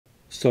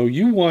So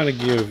you want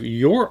to give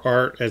your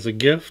art as a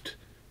gift,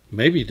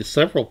 maybe to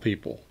several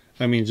people.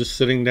 I mean, just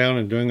sitting down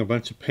and doing a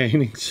bunch of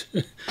paintings,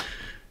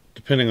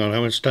 depending on how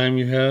much time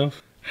you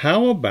have.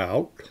 How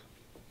about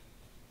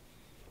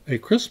a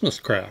Christmas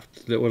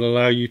craft that would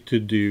allow you to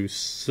do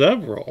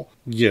several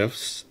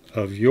gifts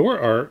of your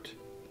art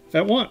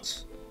at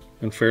once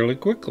and fairly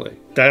quickly?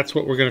 That's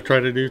what we're going to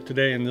try to do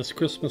today in this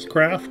Christmas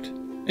craft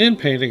and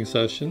painting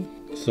session.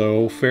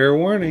 So fair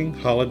warning,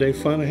 holiday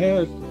fun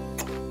ahead.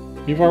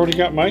 You've already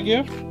got my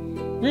gift?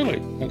 Really?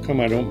 How come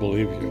I don't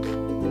believe you?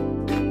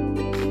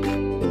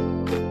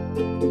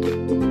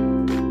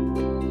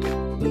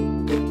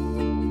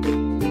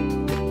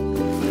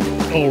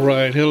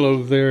 Alright,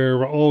 hello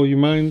there all you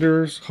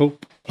minders.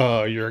 Hope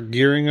you're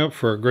gearing up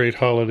for a great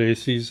holiday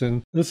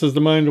season. This is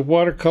The Mind of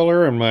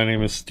Watercolor, and my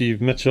name is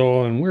Steve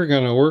Mitchell, and we're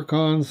going to work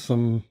on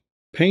some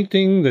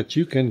painting that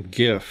you can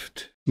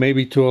gift,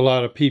 maybe to a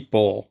lot of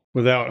people,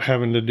 without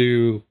having to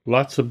do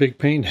lots of big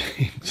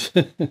paintings.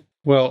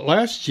 Well,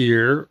 last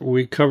year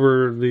we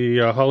covered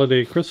the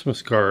holiday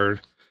Christmas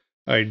card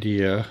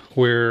idea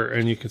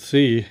and you can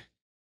see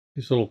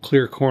these little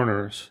clear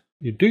corners.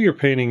 You do your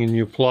painting and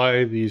you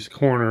apply these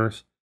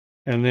corners,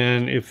 and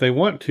then if they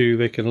want to,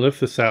 they can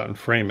lift this out and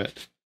frame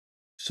it.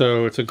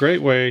 So it's a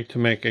great way to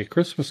make a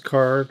Christmas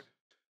card,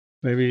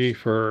 maybe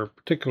for a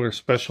particular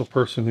special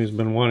person who's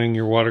been wanting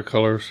your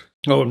watercolors.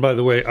 Oh, and by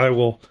the way, I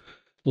will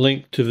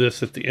link to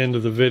this at the end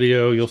of the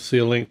video. You'll see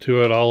a link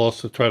to it. I'll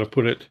also try to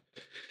put it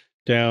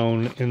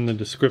down in the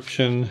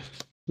description.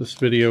 This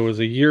video was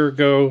a year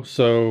ago,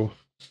 so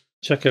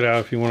check it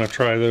out if you want to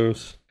try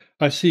those.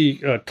 I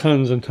see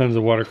tons and tons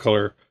of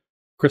watercolor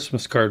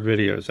Christmas card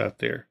videos out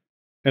there,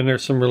 and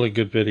there's some really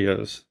good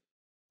videos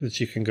that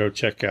you can go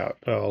check out.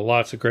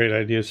 Lots of great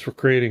ideas for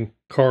creating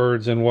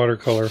cards in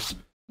watercolor.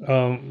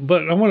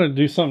 But I want to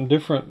do something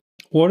different.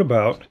 What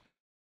about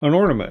an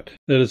ornament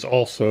that is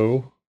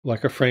also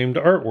like a framed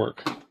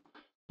artwork?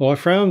 Well, I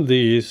found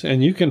these,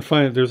 and you can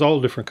find there's all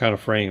different kind of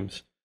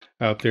frames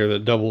out there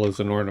that double as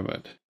an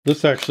ornament.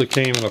 This actually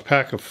came in a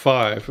pack of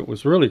 5. It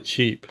was really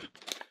cheap,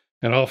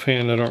 and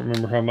offhand I don't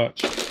remember how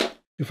much.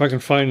 If I can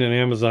find an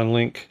Amazon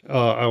link,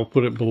 I'll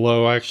put it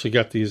below. I actually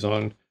got these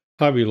on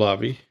Hobby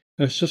Lobby.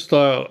 It's just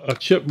a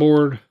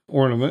chipboard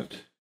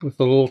ornament with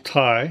a little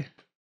tie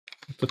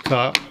at the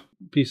top,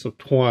 piece of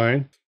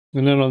twine,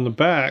 and then on the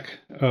back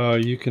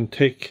you can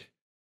take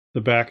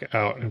the back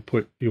out and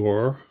put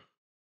your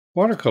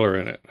watercolor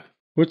in it,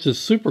 which is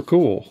super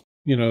cool.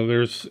 You know,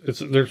 there's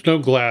no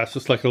glass.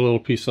 It's like a little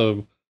piece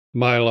of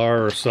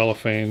mylar or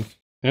cellophane.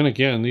 And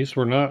again, these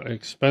were not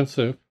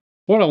expensive.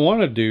 What I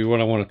want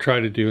to try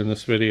to do in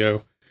this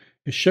video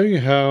is show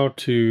you how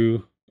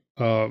to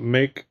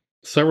make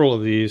several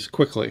of these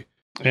quickly.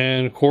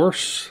 And of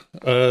course,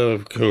 we're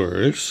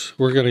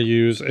going to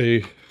use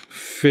a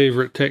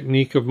favorite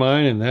technique of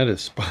mine, and that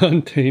is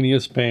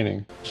spontaneous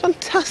painting.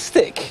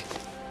 Fantastic!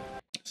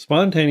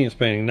 Spontaneous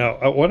painting.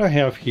 Now, what I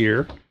have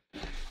here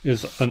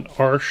is an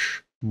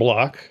Arches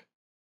block.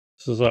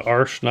 This is an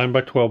Arches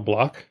 9x12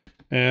 block.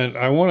 And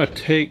I want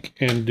to take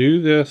and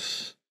do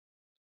this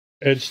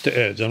edge to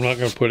edge. I'm not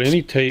going to put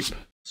any tape.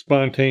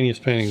 Spontaneous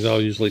paintings,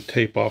 I'll usually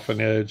tape off an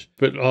edge.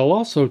 But I'll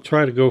also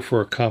try to go for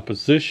a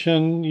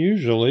composition,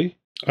 usually.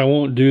 I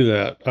won't do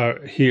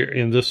that here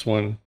in this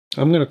one.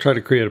 I'm going to try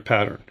to create a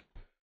pattern,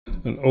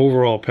 an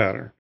overall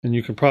pattern. And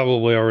you can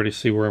probably already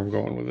see where I'm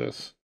going with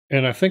this.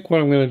 And I think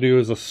what I'm going to do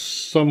is a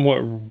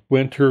somewhat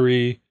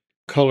wintry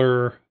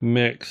color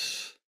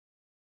mix.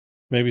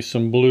 Maybe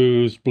some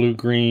blues,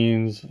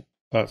 blue-greens,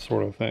 that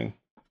sort of thing.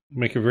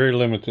 Make it very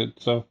limited.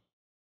 So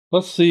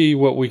let's see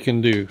what we can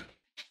do.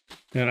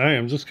 And I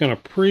am just going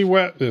to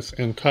pre-wet this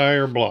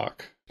entire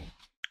block.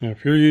 And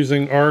if you're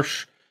using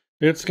Arches,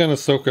 it's going to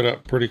soak it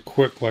up pretty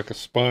quick like a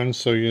sponge.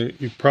 So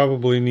you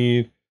probably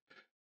need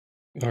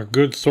a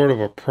good sort of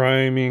a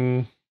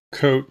priming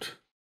coat.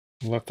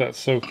 Let that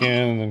soak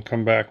in and then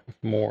come back with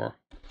more.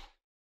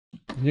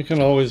 You can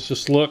always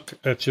just look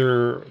at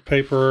your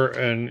paper,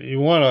 and you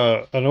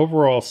want an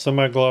overall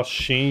semi-gloss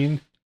sheen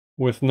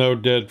with no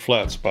dead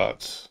flat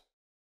spots.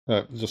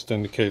 That just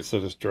indicates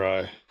that it's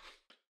dry.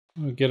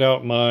 I'm going to get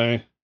out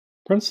my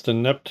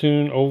Princeton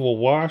Neptune Oval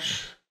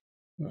Wash.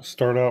 I'm going to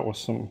start out with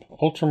some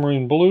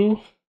Ultramarine Blue.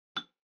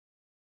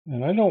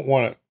 And I don't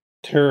want it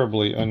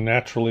terribly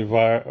unnaturally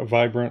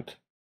vibrant.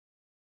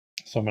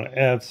 So I'm going to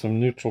add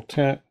some neutral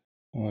tint.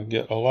 I'm going to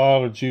get a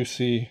lot of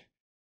juicy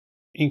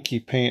inky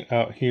paint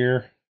out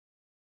here.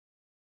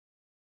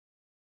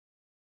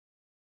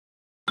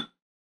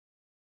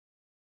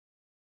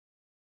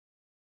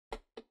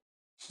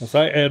 As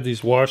I add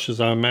these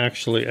washes, I'm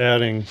actually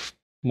adding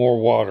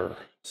more water.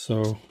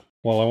 So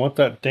while I want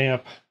that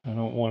damp, I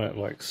don't want it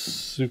like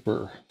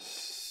super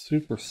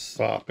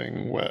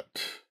sopping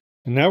wet.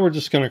 And now we're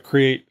just going to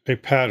create a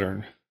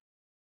pattern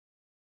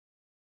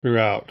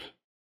throughout.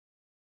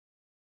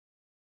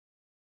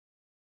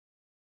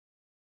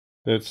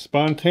 It's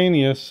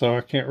spontaneous, so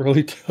I can't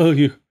really tell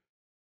you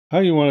how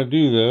you want to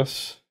do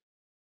this.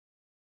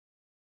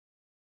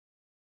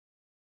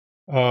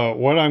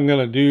 What I'm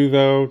going to do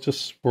though,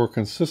 just for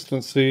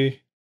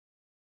consistency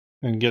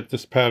and get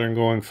this pattern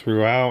going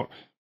throughout,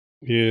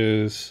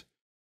 is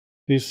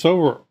these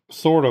sort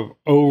of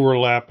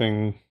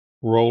overlapping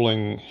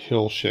rolling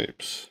hill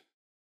shapes.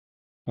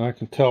 And I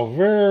can tell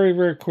very,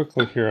 very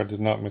quickly here I did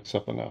not mix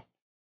up enough.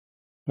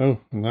 Oh,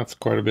 and that's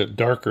quite a bit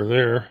darker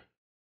there,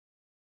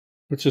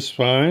 which is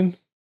fine.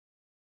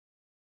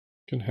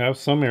 Can have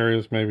some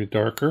areas maybe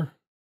darker.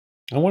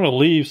 I want to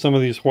leave some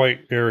of these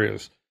white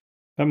areas.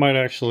 That might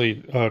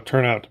actually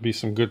turn out to be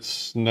some good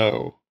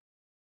snow.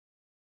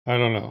 I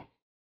don't know.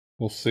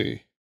 We'll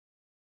see.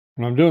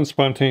 When I'm doing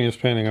spontaneous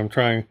painting, I'm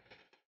trying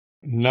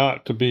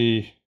not to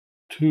be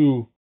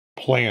too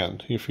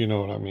planned, if you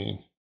know what I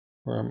mean.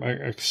 Where I'm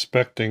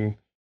expecting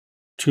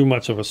too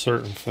much of a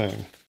certain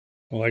thing.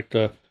 I like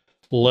to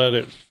let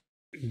it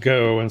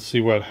go and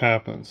see what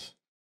happens.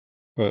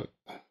 But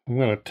I'm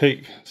going to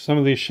take some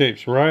of these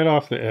shapes right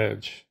off the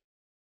edge.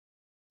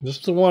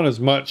 Just to want as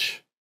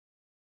much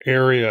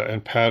area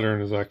and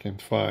pattern as I can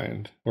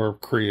find or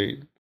create.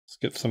 Let's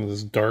get some of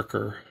this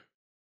darker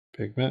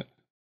pigment.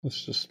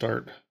 Let's just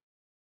start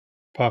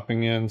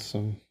popping in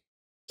some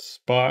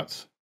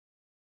spots.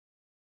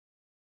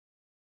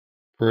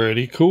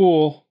 Pretty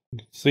cool. You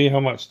can see how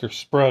much they're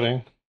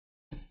spreading.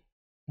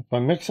 If I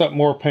mix up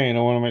more paint,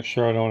 I want to make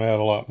sure I don't add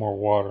a lot more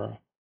water.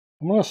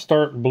 I'm going to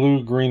start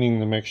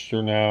blue-greening the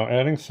mixture now,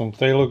 adding some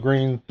phthalo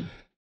green.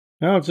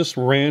 Now just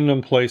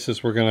random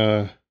places we're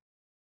going to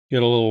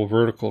get a little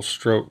vertical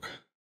stroke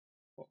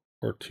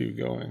or two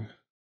going.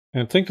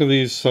 And think of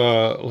these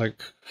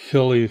like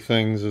hilly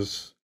things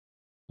as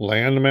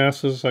land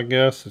masses, I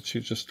guess, that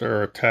you just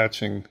are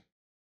attaching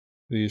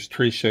these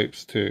tree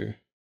shapes to.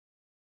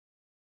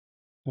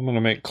 I'm going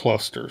to make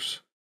clusters.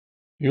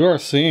 You are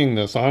seeing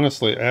this,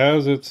 honestly,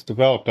 as it's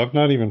developed. I've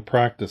not even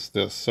practiced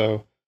this,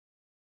 so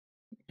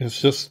it's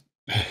just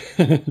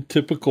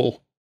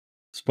typical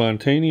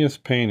spontaneous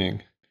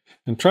painting.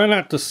 And try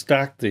not to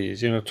stack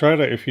these. You know, try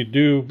to, if you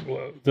do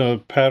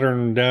the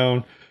pattern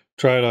down,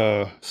 try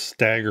to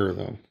stagger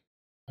them.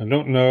 I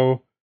don't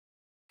know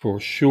for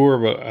sure,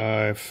 but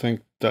I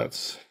think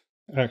that's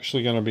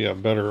actually going to be a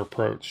better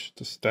approach,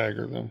 to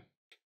stagger them.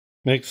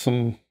 Make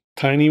some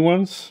tiny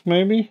ones,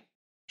 maybe.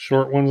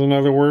 Short ones, in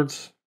other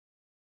words.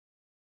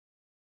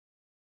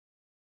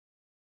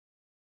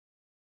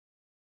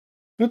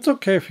 It's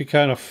okay if you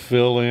kind of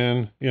fill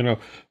in, you know,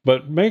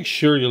 but make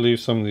sure you leave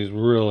some of these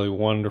really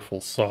wonderful,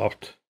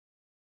 soft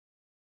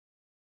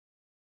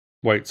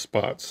white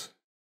spots.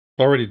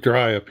 It's already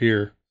dry up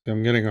here.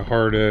 I'm getting a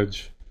hard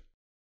edge.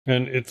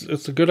 And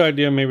it's a good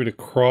idea maybe to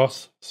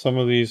cross some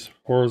of these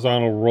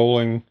horizontal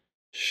rolling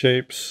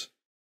shapes.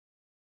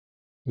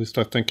 At least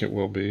I think it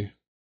will be.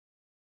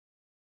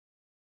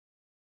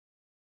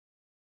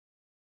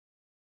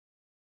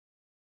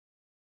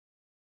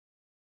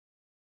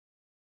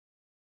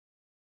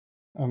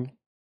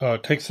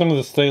 Take some of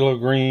the Phthalo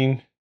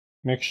Green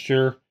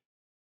mixture,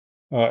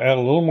 add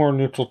a little more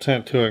neutral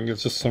tint to it, and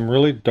gets just some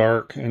really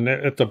dark. And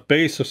at the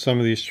base of some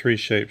of these tree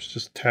shapes,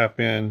 just tap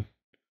in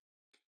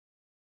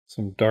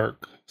some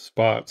dark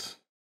spots,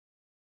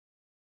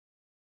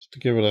 just to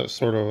give it a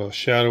sort of a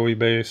shadowy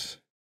base.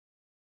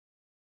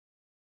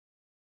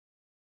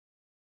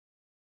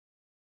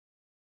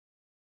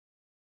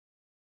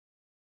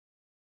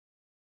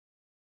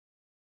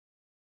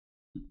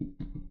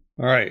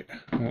 All right,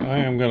 I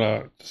am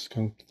gonna just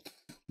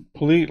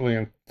completely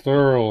and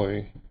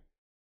thoroughly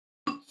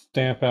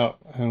stamp out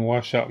and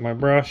wash out my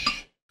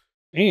brush,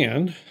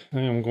 and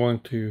I am going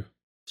to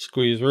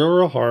squeeze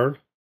real hard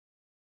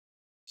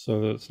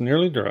so that it's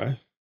nearly dry.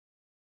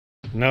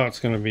 Now it's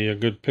going to be a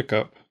good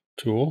pickup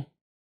tool.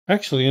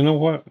 Actually, you know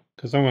what?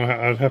 Because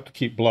I'd have to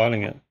keep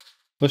blotting it.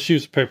 Let's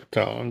use a paper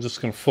towel. I'm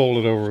just going to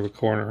fold it over the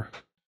corner.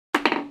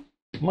 I'm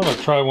going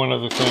to try one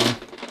other thing.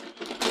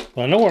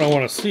 I know what I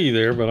want to see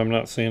there, but I'm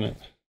not seeing it.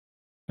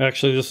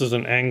 Actually, this is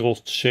an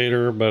angled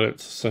shader, but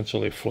it's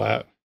essentially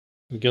flat.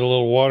 You get a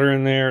little water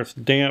in there. It's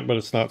damp, but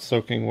it's not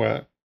soaking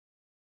wet.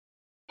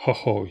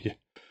 Oh, yeah.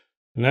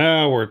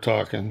 Now we're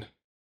talking.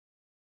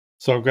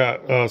 So I've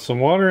got some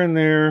water in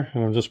there,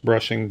 and I'm just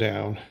brushing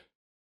down.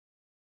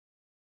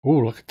 Oh,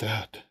 look at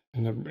that.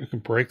 And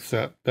it breaks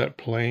that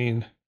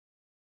plane.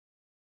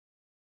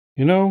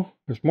 You know,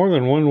 there's more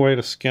than one way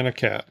to skin a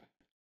cat.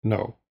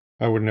 No,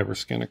 I would never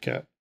skin a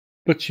cat.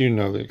 But you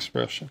know the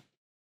expression.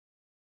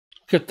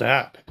 Look at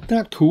that. Isn't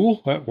that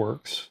cool? That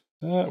works.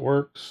 That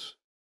works.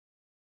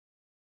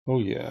 Oh,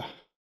 yeah.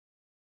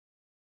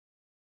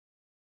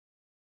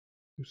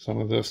 Do some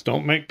of this.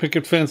 Don't make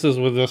picket fences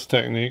with this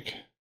technique,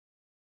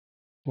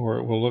 or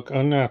it will look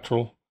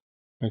unnatural.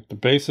 Make the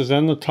bases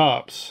and the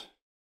tops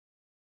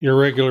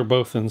irregular,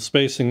 both in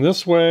spacing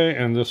this way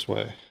and this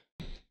way.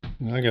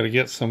 And I got to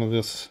get some of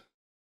this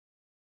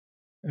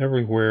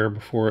everywhere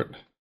before it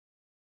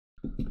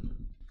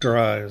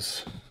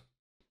dries.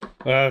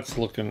 That's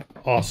looking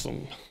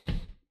awesome,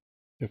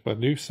 if I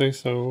do say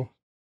so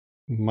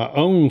my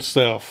own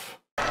self.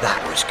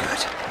 That was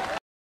good.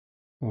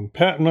 I'm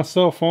patting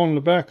myself on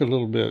the back a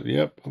little bit.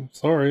 Yep, I'm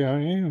sorry, I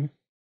am.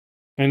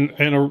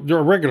 And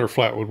a regular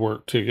flat would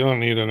work too. You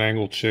don't need an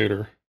angled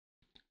shader.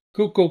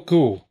 Cool, cool,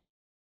 cool.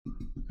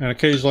 And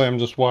occasionally I'm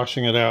just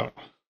washing it out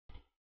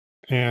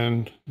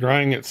and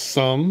drying it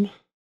some.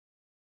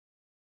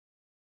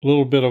 A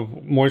little bit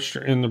of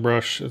moisture in the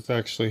brush is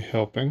actually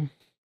helping.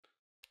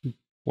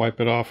 Wipe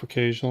it off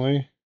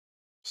occasionally.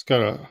 It's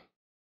gotta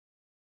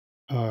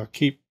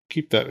keep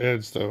that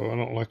edge though. I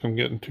don't like them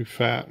getting too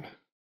fat.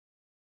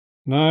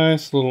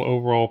 Nice little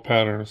overall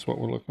pattern is what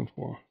we're looking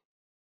for.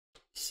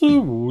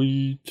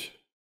 Sweet.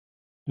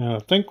 And I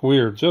think we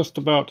are just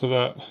about to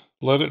that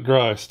let it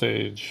dry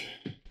stage.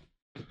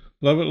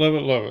 Love it, love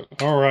it, love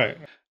it. All right.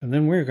 And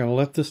then we're going to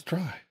let this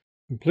dry.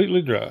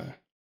 Completely dry.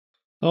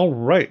 All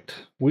right.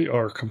 We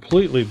are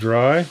completely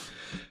dry.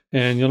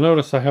 And you'll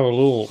notice I have a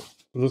little,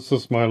 this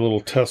is my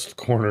little test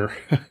corner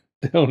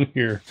down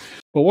here.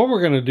 But what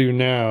we're going to do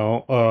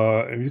now,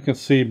 you can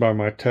see by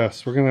my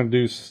test, we're going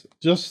to do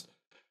just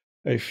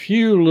a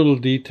few little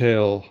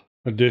detail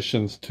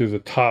additions to the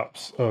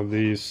tops of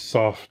these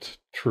soft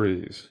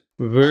trees.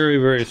 Very,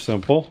 very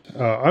simple.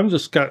 I've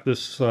just got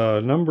this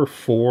number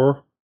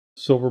 4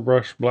 silver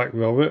brush black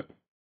velvet,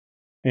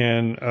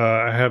 and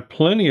I have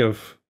plenty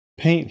of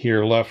paint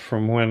here left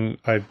from when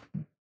I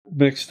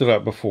mixed it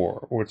up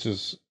before, which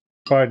is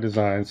by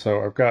design.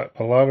 So I've got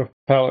a lot of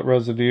palette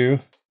residue.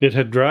 It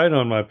had dried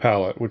on my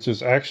palette, which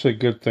is actually a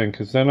good thing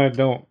because then I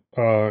don't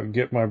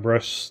get my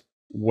brush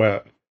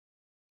wet.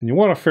 And you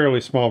want a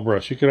fairly small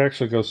brush. You could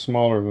actually go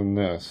smaller than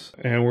this.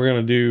 And we're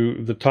going to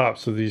do the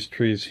tops of these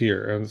trees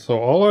here. And so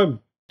all I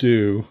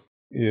do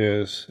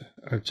is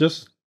I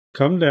just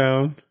come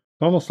down,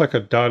 almost like a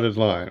dotted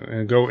line,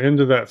 and go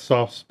into that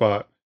soft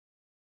spot.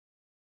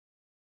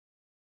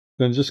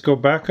 Then just go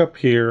back up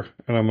here,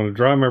 and I'm going to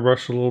dry my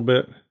brush a little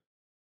bit.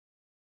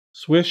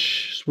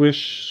 Swish,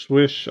 swish,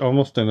 swish,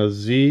 almost in a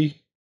Z.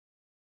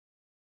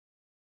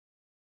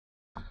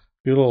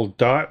 Few little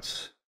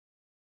dots.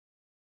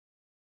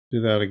 Do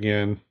that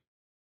again.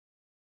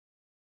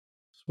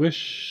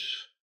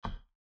 Swish. I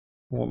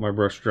want my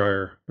brush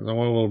drier because I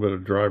want a little bit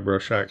of dry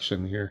brush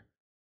action here.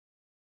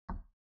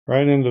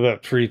 Right into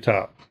that tree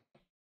top.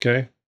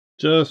 Okay?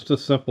 Just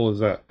as simple as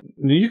that.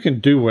 You can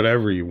do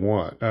whatever you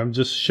want. I'm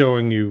just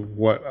showing you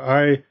what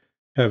I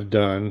have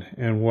done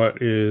and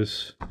what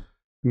is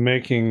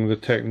making the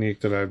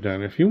technique that I've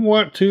done. If you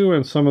want to,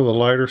 in some of the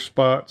lighter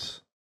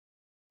spots,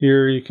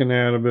 here you can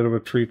add a bit of a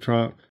tree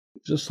trunk.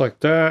 Just like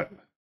that.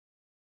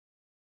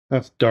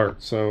 That's dark,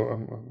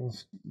 so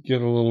let's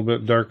get a little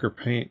bit darker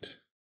paint.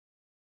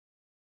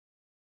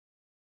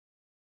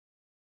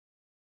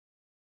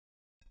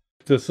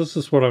 This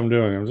is what I'm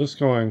doing. I'm just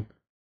going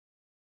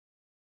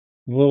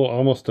a little,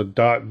 almost a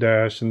dot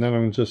dash, and then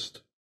I'm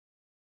just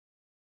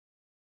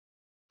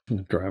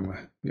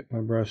get my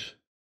brush,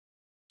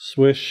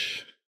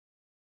 swish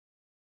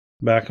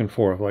back and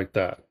forth like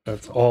that.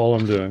 That's all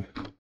I'm doing.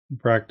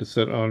 Practice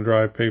it on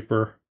dry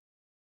paper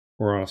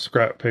or on a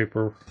scrap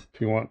paper if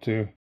you want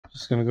to.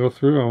 Just going to go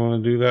through. I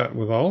want to do that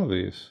with all of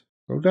these.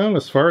 Go down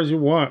as far as you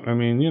want. I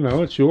mean, you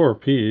know, it's your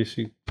piece.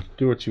 You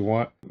do what you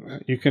want.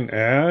 You can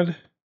add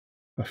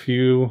a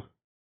few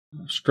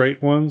straight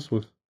ones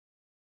with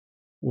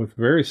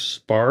very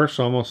sparse,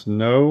 almost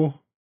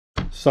no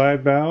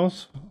side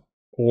bows,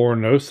 or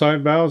no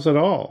side bows at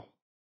all.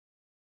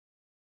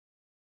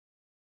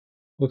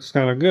 Looks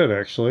kind of good,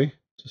 actually,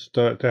 just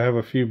to have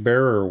a few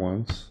barer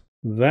ones.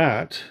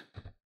 That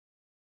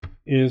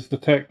is the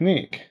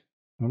technique.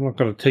 I'm not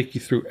going to take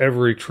you through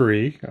every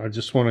tree. I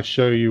just want to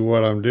show you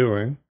what I'm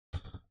doing.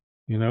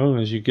 You know,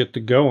 and as you get to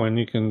going,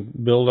 you can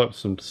build up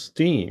some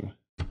steam.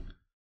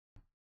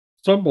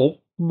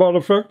 Simple, but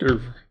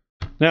effective.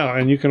 Now,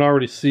 and you can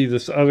already see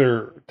this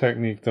other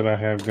technique that I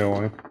have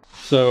going.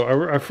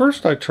 So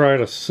first I tried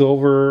a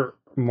silver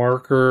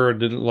marker. I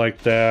didn't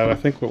like that. I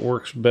think what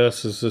works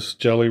best is this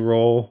Jelly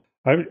Roll.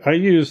 I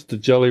used the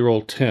Jelly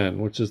Roll 10,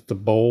 which is the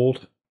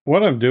bold.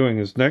 What I'm doing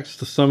is next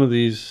to some of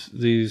these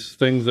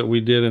things that we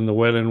did in the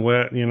wet and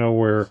wet, you know,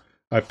 where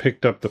I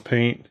picked up the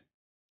paint,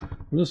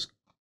 I'm just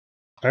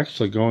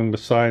actually going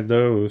beside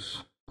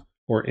those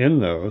or in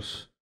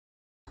those.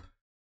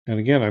 And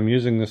again, I'm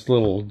using this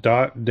little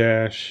dot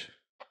dash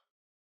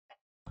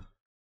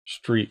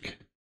streak.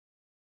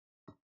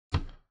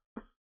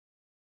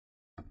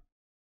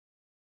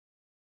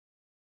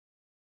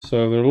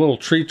 So they're little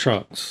tree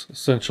trunks,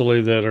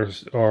 essentially, that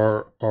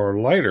are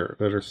lighter,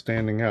 that are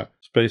standing out.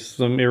 Space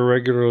them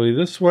irregularly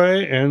this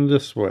way and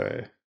this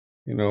way,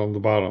 you know, on the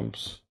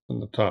bottoms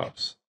and the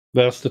tops.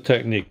 That's the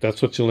technique.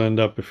 That's what you'll end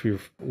up if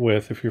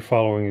you're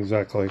following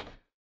exactly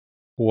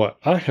what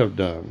I have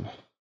done.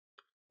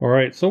 All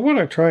right, so what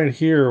I tried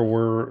here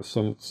were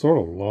some sort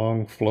of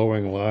long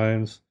flowing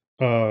lines.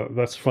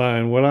 That's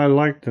fine. What I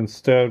liked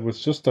instead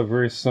was just a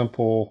very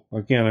simple,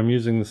 again, I'm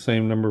using the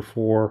same number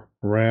 4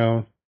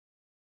 round.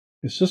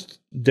 It's just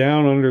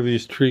down under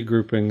these tree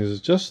groupings,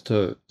 just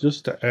to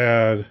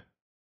add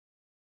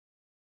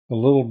a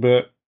little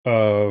bit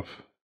of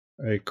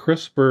a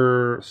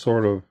crisper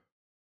sort of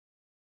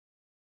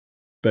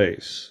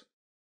base,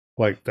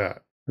 like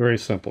that. Very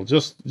simple.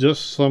 Just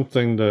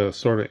something to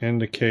sort of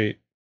indicate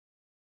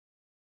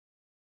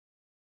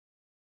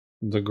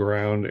the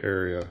ground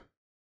area.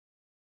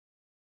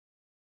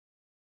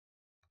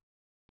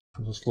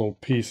 Just little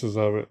pieces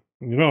of it.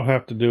 You don't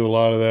have to do a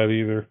lot of that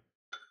either.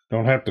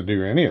 Don't have to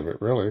do any of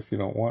it, really, if you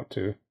don't want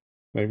to.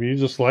 Maybe you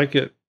just like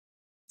it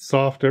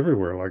soft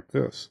everywhere like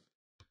this.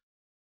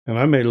 And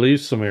I may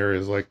leave some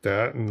areas like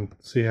that and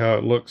see how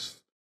it looks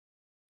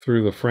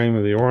through the frame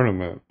of the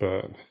ornament,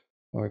 but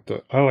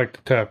I like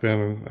to tap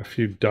in a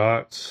few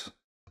dots.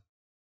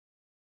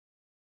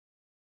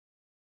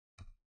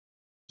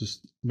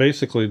 Just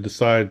basically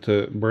decide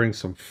to bring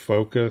some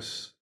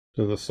focus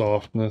to the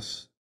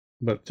softness,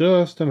 but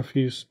just in a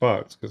few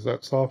spots, because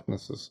that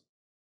softness is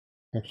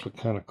actually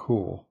kind of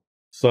cool.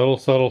 Subtle,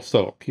 subtle,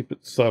 subtle. Keep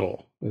it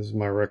subtle is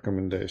my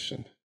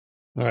recommendation.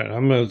 All right,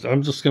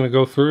 I'm just gonna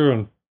go through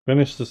and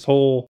finish this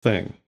whole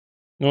thing.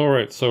 All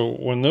right, so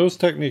when those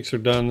techniques are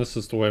done, this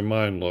is the way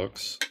mine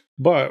looks.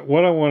 But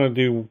what I want to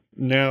do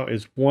now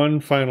is one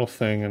final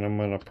thing, and I'm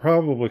gonna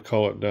probably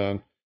call it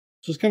done.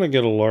 Just gonna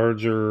get a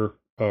larger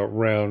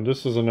round.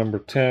 This is a number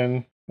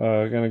 10.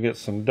 Gonna get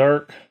some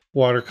dark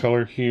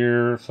watercolor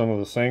here, some of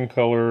the same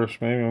colors.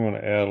 Maybe I'm gonna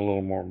add a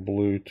little more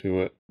blue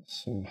to it.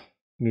 Some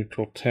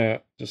neutral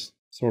tint, just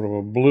sort of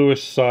a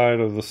bluish side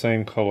of the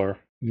same color.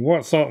 You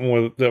want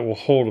something that will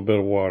hold a bit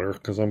of water,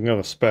 because I'm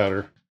going to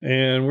spatter.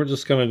 And we're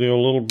just going to do a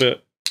little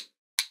bit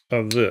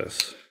of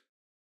this.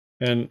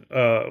 And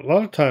a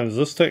lot of times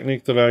this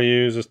technique that I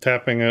use is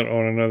tapping it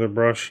on another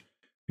brush.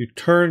 You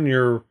turn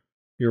your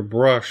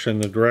brush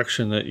in the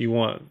direction that you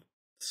want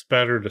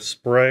spatter to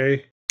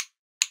spray.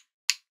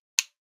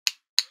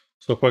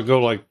 So if I go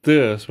like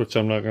this, which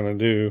I'm not going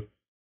to do,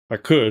 I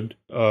could,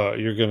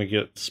 you're going to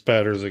get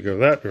spatters that go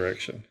that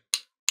direction.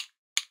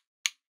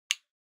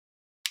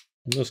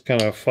 I'm just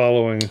kind of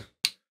following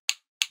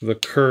the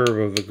curve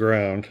of the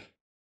ground.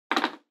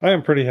 I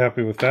am pretty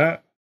happy with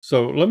that.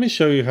 So let me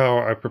show you how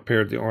I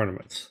prepared the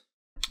ornaments.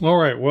 All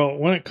right, well,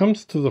 when it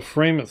comes to the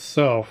frame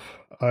itself,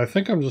 I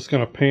think I'm just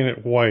going to paint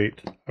it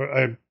white.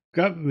 I've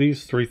got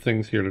these three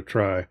things here to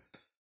try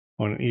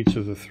on each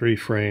of the three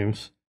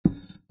frames.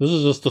 This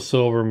is just a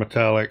silver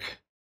metallic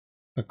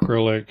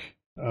acrylic.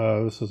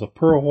 This is a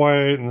pearl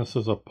white, and this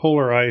is a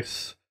polar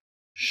ice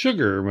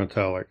sugar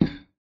metallic.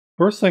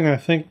 First thing I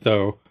think,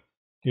 though,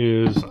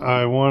 is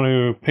I want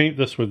to paint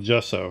this with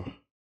gesso.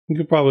 You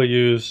could probably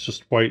use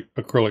just white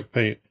acrylic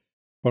paint,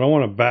 but I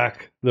want to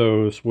back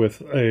those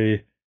with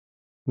a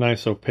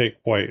nice opaque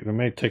white. It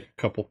may take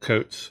a couple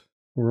coats.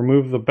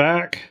 Remove the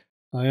back.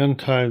 I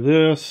untie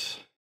this.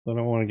 I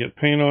don't want to get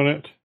paint on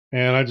it.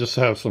 And I just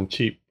have some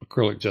cheap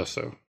acrylic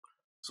gesso.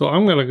 So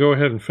I'm going to go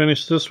ahead and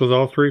finish this with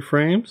all three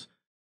frames,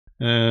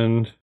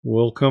 and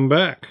we'll come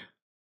back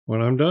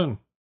when I'm done.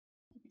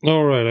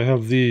 All right, I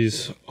have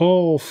these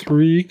all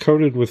three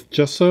coated with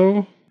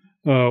gesso.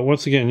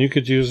 Once again, you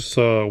could use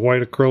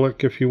white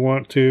acrylic if you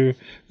want to.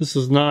 This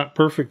is not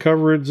perfect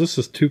coverage. This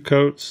is 2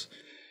 coats.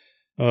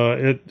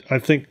 I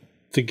think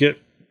to get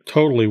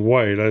totally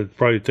white, I'd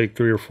probably take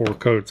 3 or 4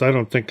 coats. I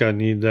don't think I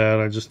need that.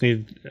 I just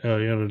need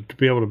to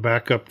be able to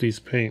back up these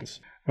paints.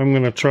 I'm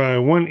going to try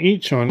one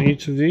each on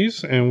each of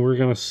these, and we're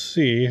going to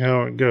see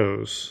how it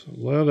goes.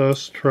 Let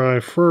us try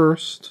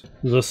first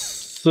the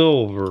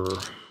silver.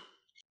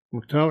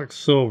 Metallic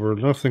silver,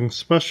 nothing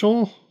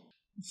special.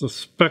 I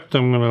suspect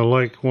I'm going to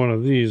like one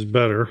of these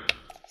better.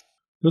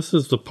 This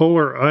is the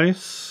Polar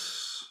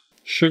Ice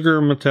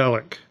Sugar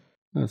Metallic.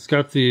 It's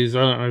got these,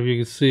 I don't know if you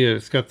can see it,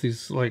 it's got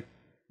these like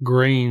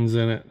grains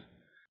in it.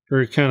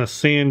 Very kind of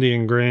sandy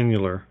and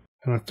granular.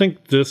 And I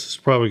think this is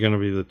probably going to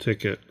be the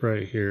ticket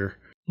right here.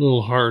 A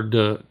little hard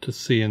to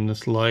see in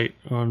this light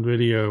on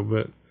video,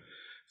 but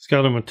it's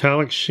got a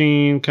metallic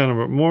sheen, kind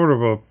of more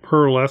of a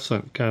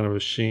pearlescent kind of a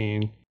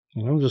sheen.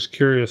 And I'm just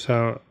curious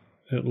how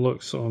it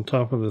looks on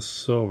top of this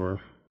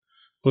silver.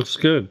 Looks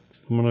good.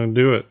 I'm going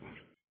to do it.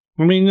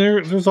 I mean,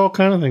 there's all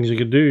kind of things you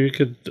could do. You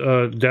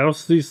could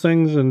douse these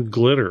things in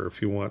glitter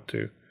if you want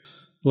to.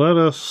 Let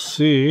us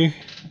see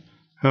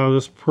how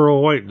this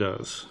pearl white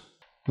does.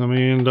 Let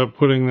me end up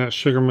putting that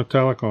sugar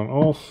metallic on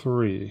all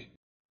three.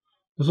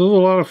 This is a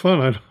lot of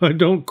fun. I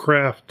don't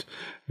craft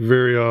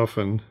very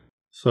often.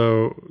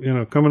 So,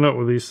 coming up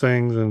with these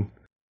things and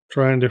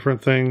trying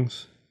different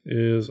things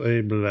is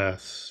a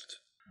blast.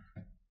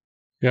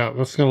 Yeah,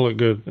 that's going to look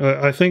good.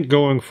 I think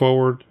going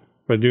forward,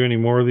 if I do any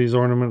more of these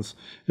ornaments,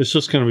 it's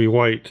just going to be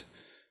white.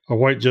 A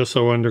white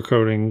gesso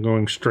undercoating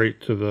going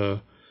straight to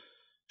the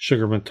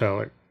sugar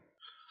metallic.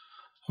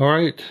 All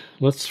right,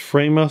 let's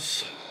frame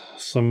us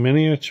some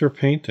miniature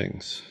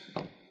paintings.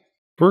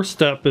 First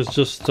step is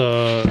just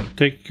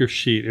take your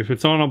sheet. If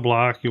it's on a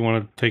block, you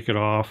want to take it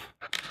off.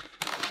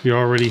 If you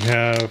already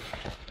have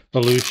a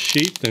loose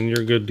sheet, then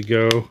you're good to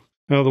go.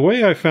 Now, the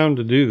way I found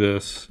to do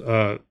this,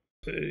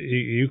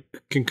 you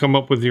can come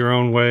up with your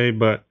own way,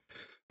 but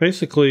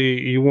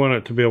basically you want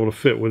it to be able to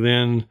fit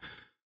within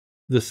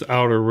this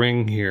outer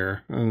ring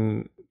here,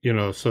 and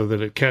so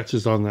that it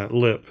catches on that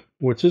lip,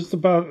 which is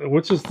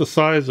the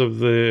size of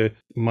the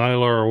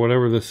mylar or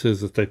whatever this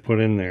is that they put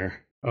in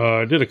there.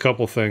 I did a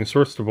couple things.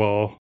 First of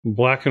all,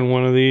 blacken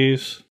one of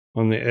these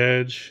on the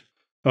edge.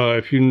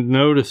 If you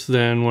notice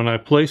then, when I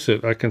place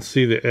it, I can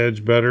see the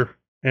edge better.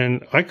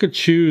 And I could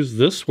choose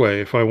this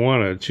way if I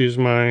wanted. Choose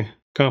my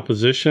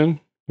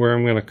composition where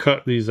I'm going to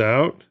cut these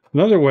out.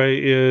 Another way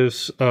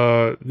is,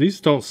 these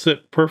don't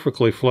sit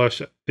perfectly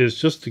flush, is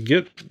just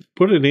to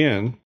put it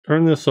in,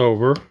 turn this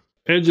over.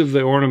 Edge of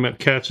the ornament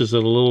catches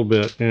it a little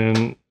bit,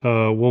 and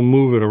we'll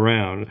move it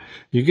around.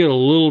 You get a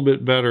little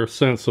bit better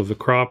sense of the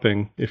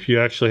cropping if you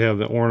actually have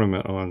the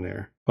ornament on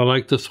there. I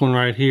like this one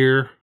right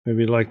here,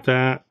 maybe like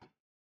that.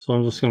 So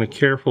I'm just going to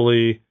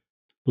carefully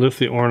lift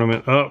the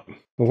ornament up.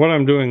 But what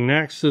I'm doing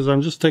next is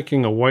I'm just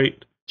taking a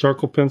white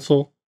charcoal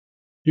pencil.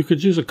 You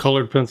could use a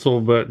colored pencil,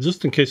 but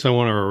just in case I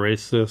want to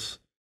erase this,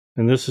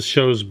 and this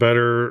shows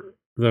better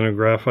than a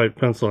graphite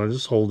pencil, I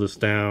just hold this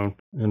down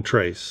and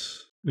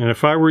trace. And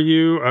if I were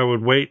you, I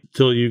would wait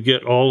till you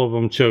get all of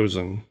them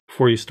chosen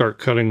before you start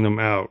cutting them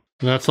out.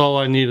 And that's all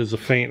I need is a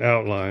faint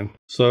outline.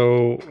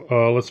 So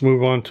let's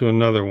move on to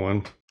another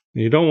one.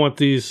 You don't want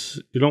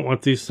these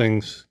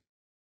things,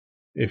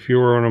 if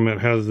your ornament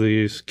has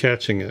these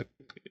catching it.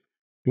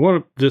 You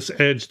want this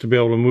edge to be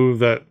able to move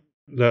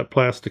that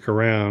plastic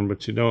around,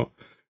 but you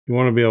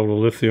want to be able to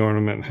lift the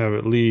ornament and have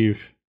it leave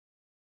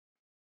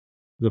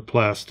the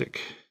plastic.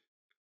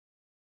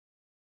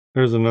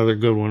 There's another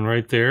good one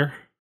right there.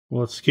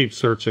 Let's keep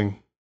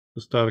searching,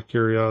 just out of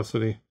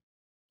curiosity.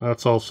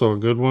 That's also a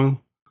good one.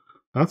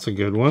 That's a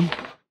good one.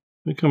 I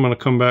think I'm going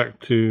to come back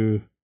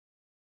to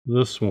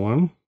this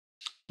one.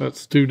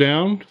 That's 2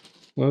 down.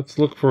 Let's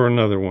look for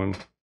another one.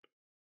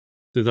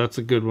 See, that's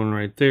a good one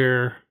right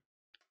there.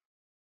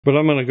 But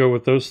I'm going to go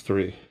with those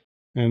 3.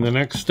 And the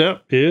next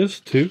step is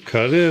to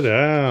cut it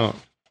out.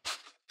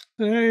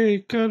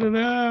 Hey, cut it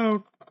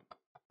out.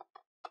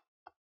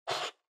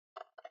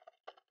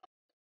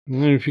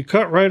 And if you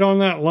cut right on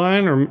that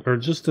line or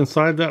just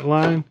inside that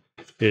line,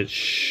 it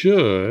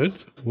should,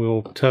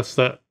 we'll test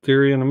that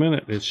theory in a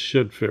minute, it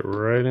should fit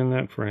right in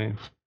that frame.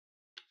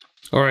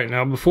 All right,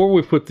 now before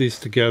we put these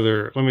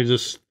together, let me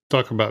just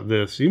talk about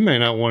this. You may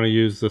not want to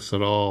use this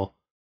at all.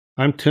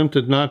 I'm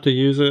tempted not to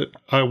use it.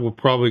 I will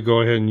probably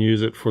go ahead and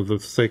use it for the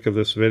sake of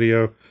this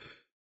video.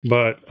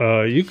 But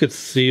you could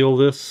seal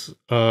this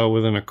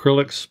with an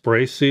acrylic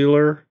spray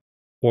sealer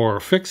or a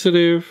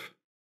fixative,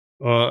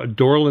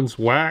 Dorland's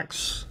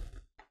wax.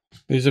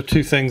 These are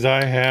 2 things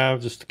I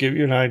have just to give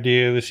you an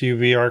idea. This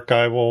UV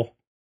archival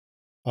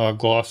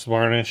gloss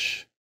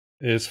varnish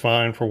is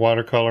fine for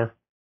watercolor.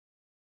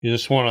 You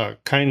just want to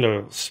kind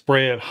of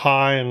spray it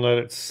high and let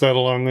it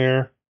settle on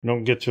there.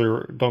 Don't get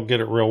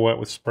it real wet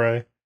with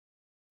spray.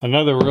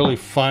 Another really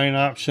fine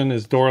option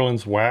is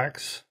Dorland's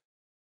wax.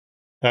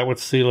 That would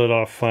seal it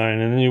off fine,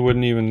 and then you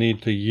wouldn't even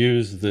need to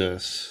use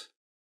this.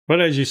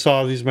 But as you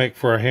saw, these make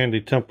for a handy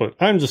template.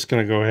 I'm just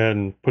going to go ahead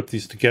and put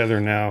these together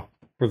now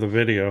for the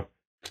video.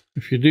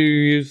 If you do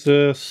use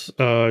this,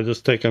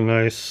 just take a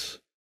nice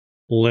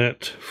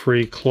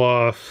lint-free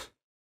cloth,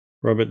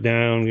 rub it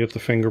down, get the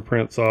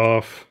fingerprints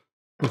off.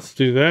 Let's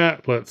do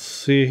that. Let's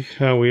see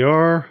how we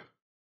are.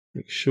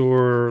 Make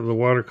sure the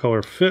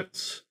watercolor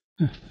fits.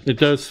 It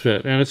does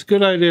fit, and it's a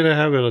good idea to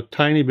have it a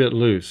tiny bit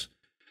loose,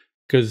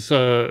 because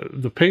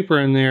the paper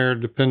in there,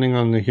 depending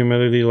on the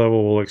humidity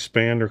level, will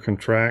expand or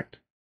contract.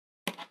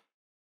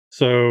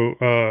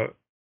 So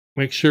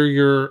make sure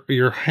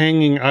your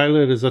hanging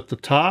eyelet is at the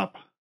top,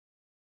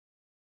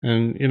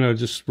 and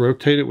just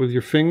rotate it with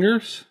your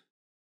fingers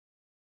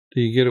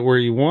till you get it where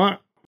you want.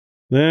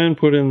 Then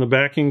put in the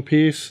backing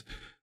piece.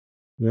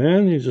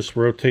 Then you just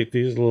rotate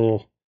these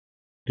little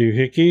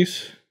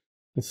doohickeys.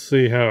 Let's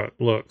see how it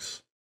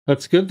looks.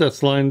 That's good.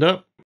 That's lined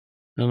up,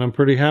 and I'm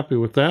pretty happy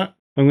with that.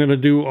 I'm going to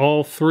do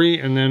all 3,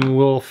 and then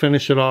we'll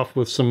finish it off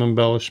with some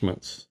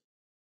embellishments.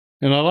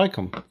 And I like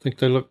them. I think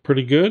they look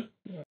pretty good.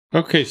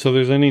 Okay, so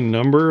there's any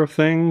number of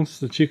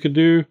things that you could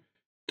do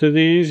to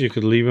these. You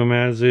could leave them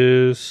as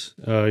is.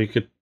 You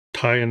could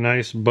tie a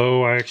nice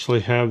bow. I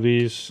actually have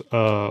these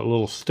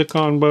little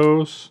stick-on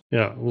bows.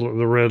 Yeah,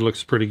 the red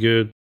looks pretty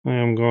good.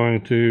 I'm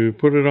going to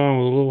put it on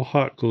with a little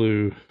hot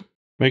glue.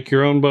 Make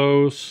your own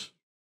bows.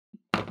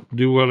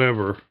 Do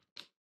whatever.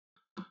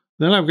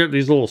 Then I've got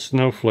these little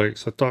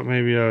snowflakes. I thought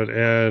maybe I would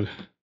add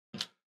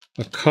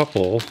a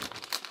couple.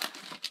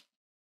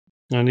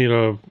 I need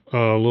a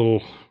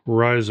little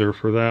riser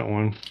for that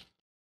one. For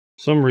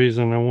some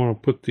reason I want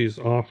to put these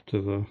off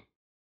to the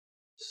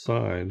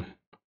side.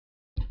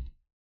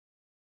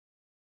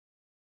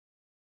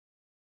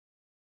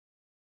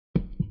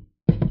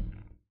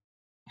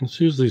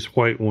 Let's use these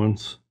white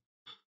ones.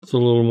 It's a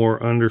little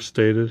more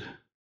understated.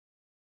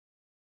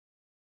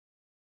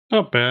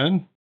 Not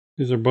bad.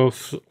 These are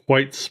both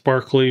white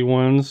sparkly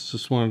ones.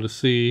 Just wanted to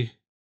see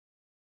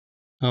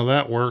how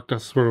that worked.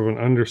 That's sort of an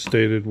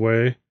understated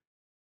way.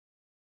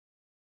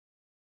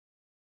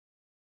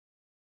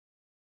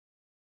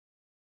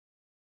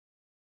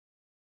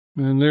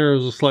 And there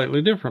is a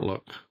slightly different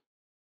look.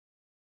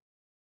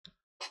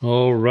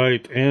 All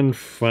right, and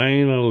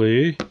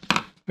finally,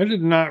 I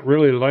did not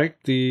really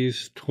like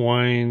these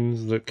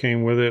twines that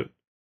came with it.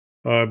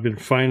 I'd been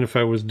fine if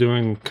I was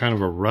doing kind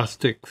of a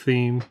rustic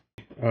theme.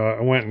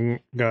 I went and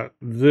got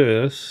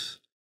this.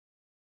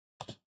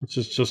 which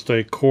is just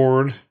a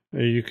cord.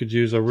 You could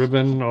use a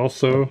ribbon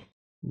also.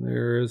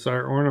 There is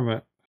our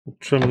ornament. We'll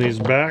trim these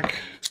back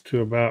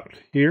to about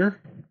here.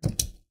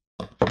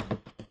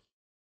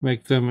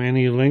 Make them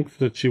any length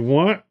that you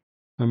want.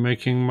 I'm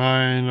making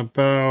mine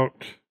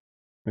about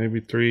maybe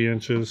 3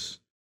 inches,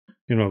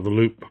 you know, the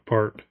loop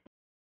part.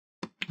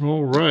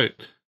 All right.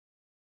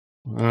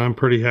 I'm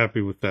pretty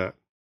happy with that.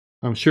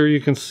 I'm sure you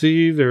can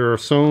see there are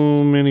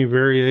so many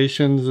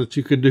variations that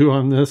you could do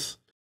on this,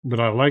 but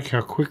I like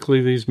how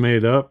quickly these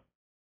made up.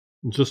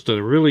 Just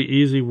a really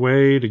easy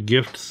way to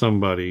gift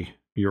somebody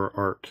your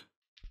art.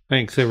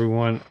 Thanks,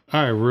 everyone.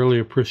 I really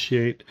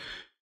appreciate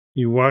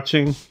you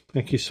watching.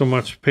 Thank you so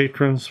much,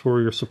 patrons,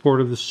 for your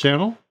support of this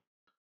channel.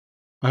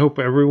 I hope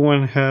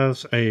everyone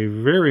has a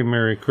very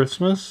Merry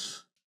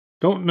Christmas.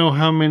 Don't know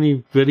how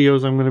many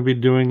videos I'm going to be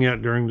doing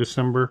yet during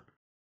December.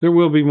 There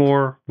will be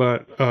more,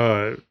 but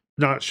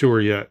not sure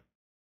yet.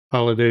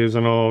 Holidays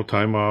and all,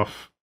 time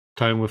off,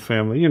 time with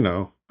family, you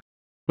know.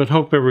 But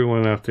hope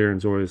everyone out there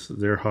enjoys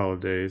their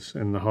holidays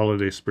and the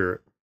holiday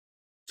spirit.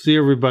 See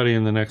everybody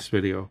in the next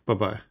video.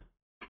 Bye-bye.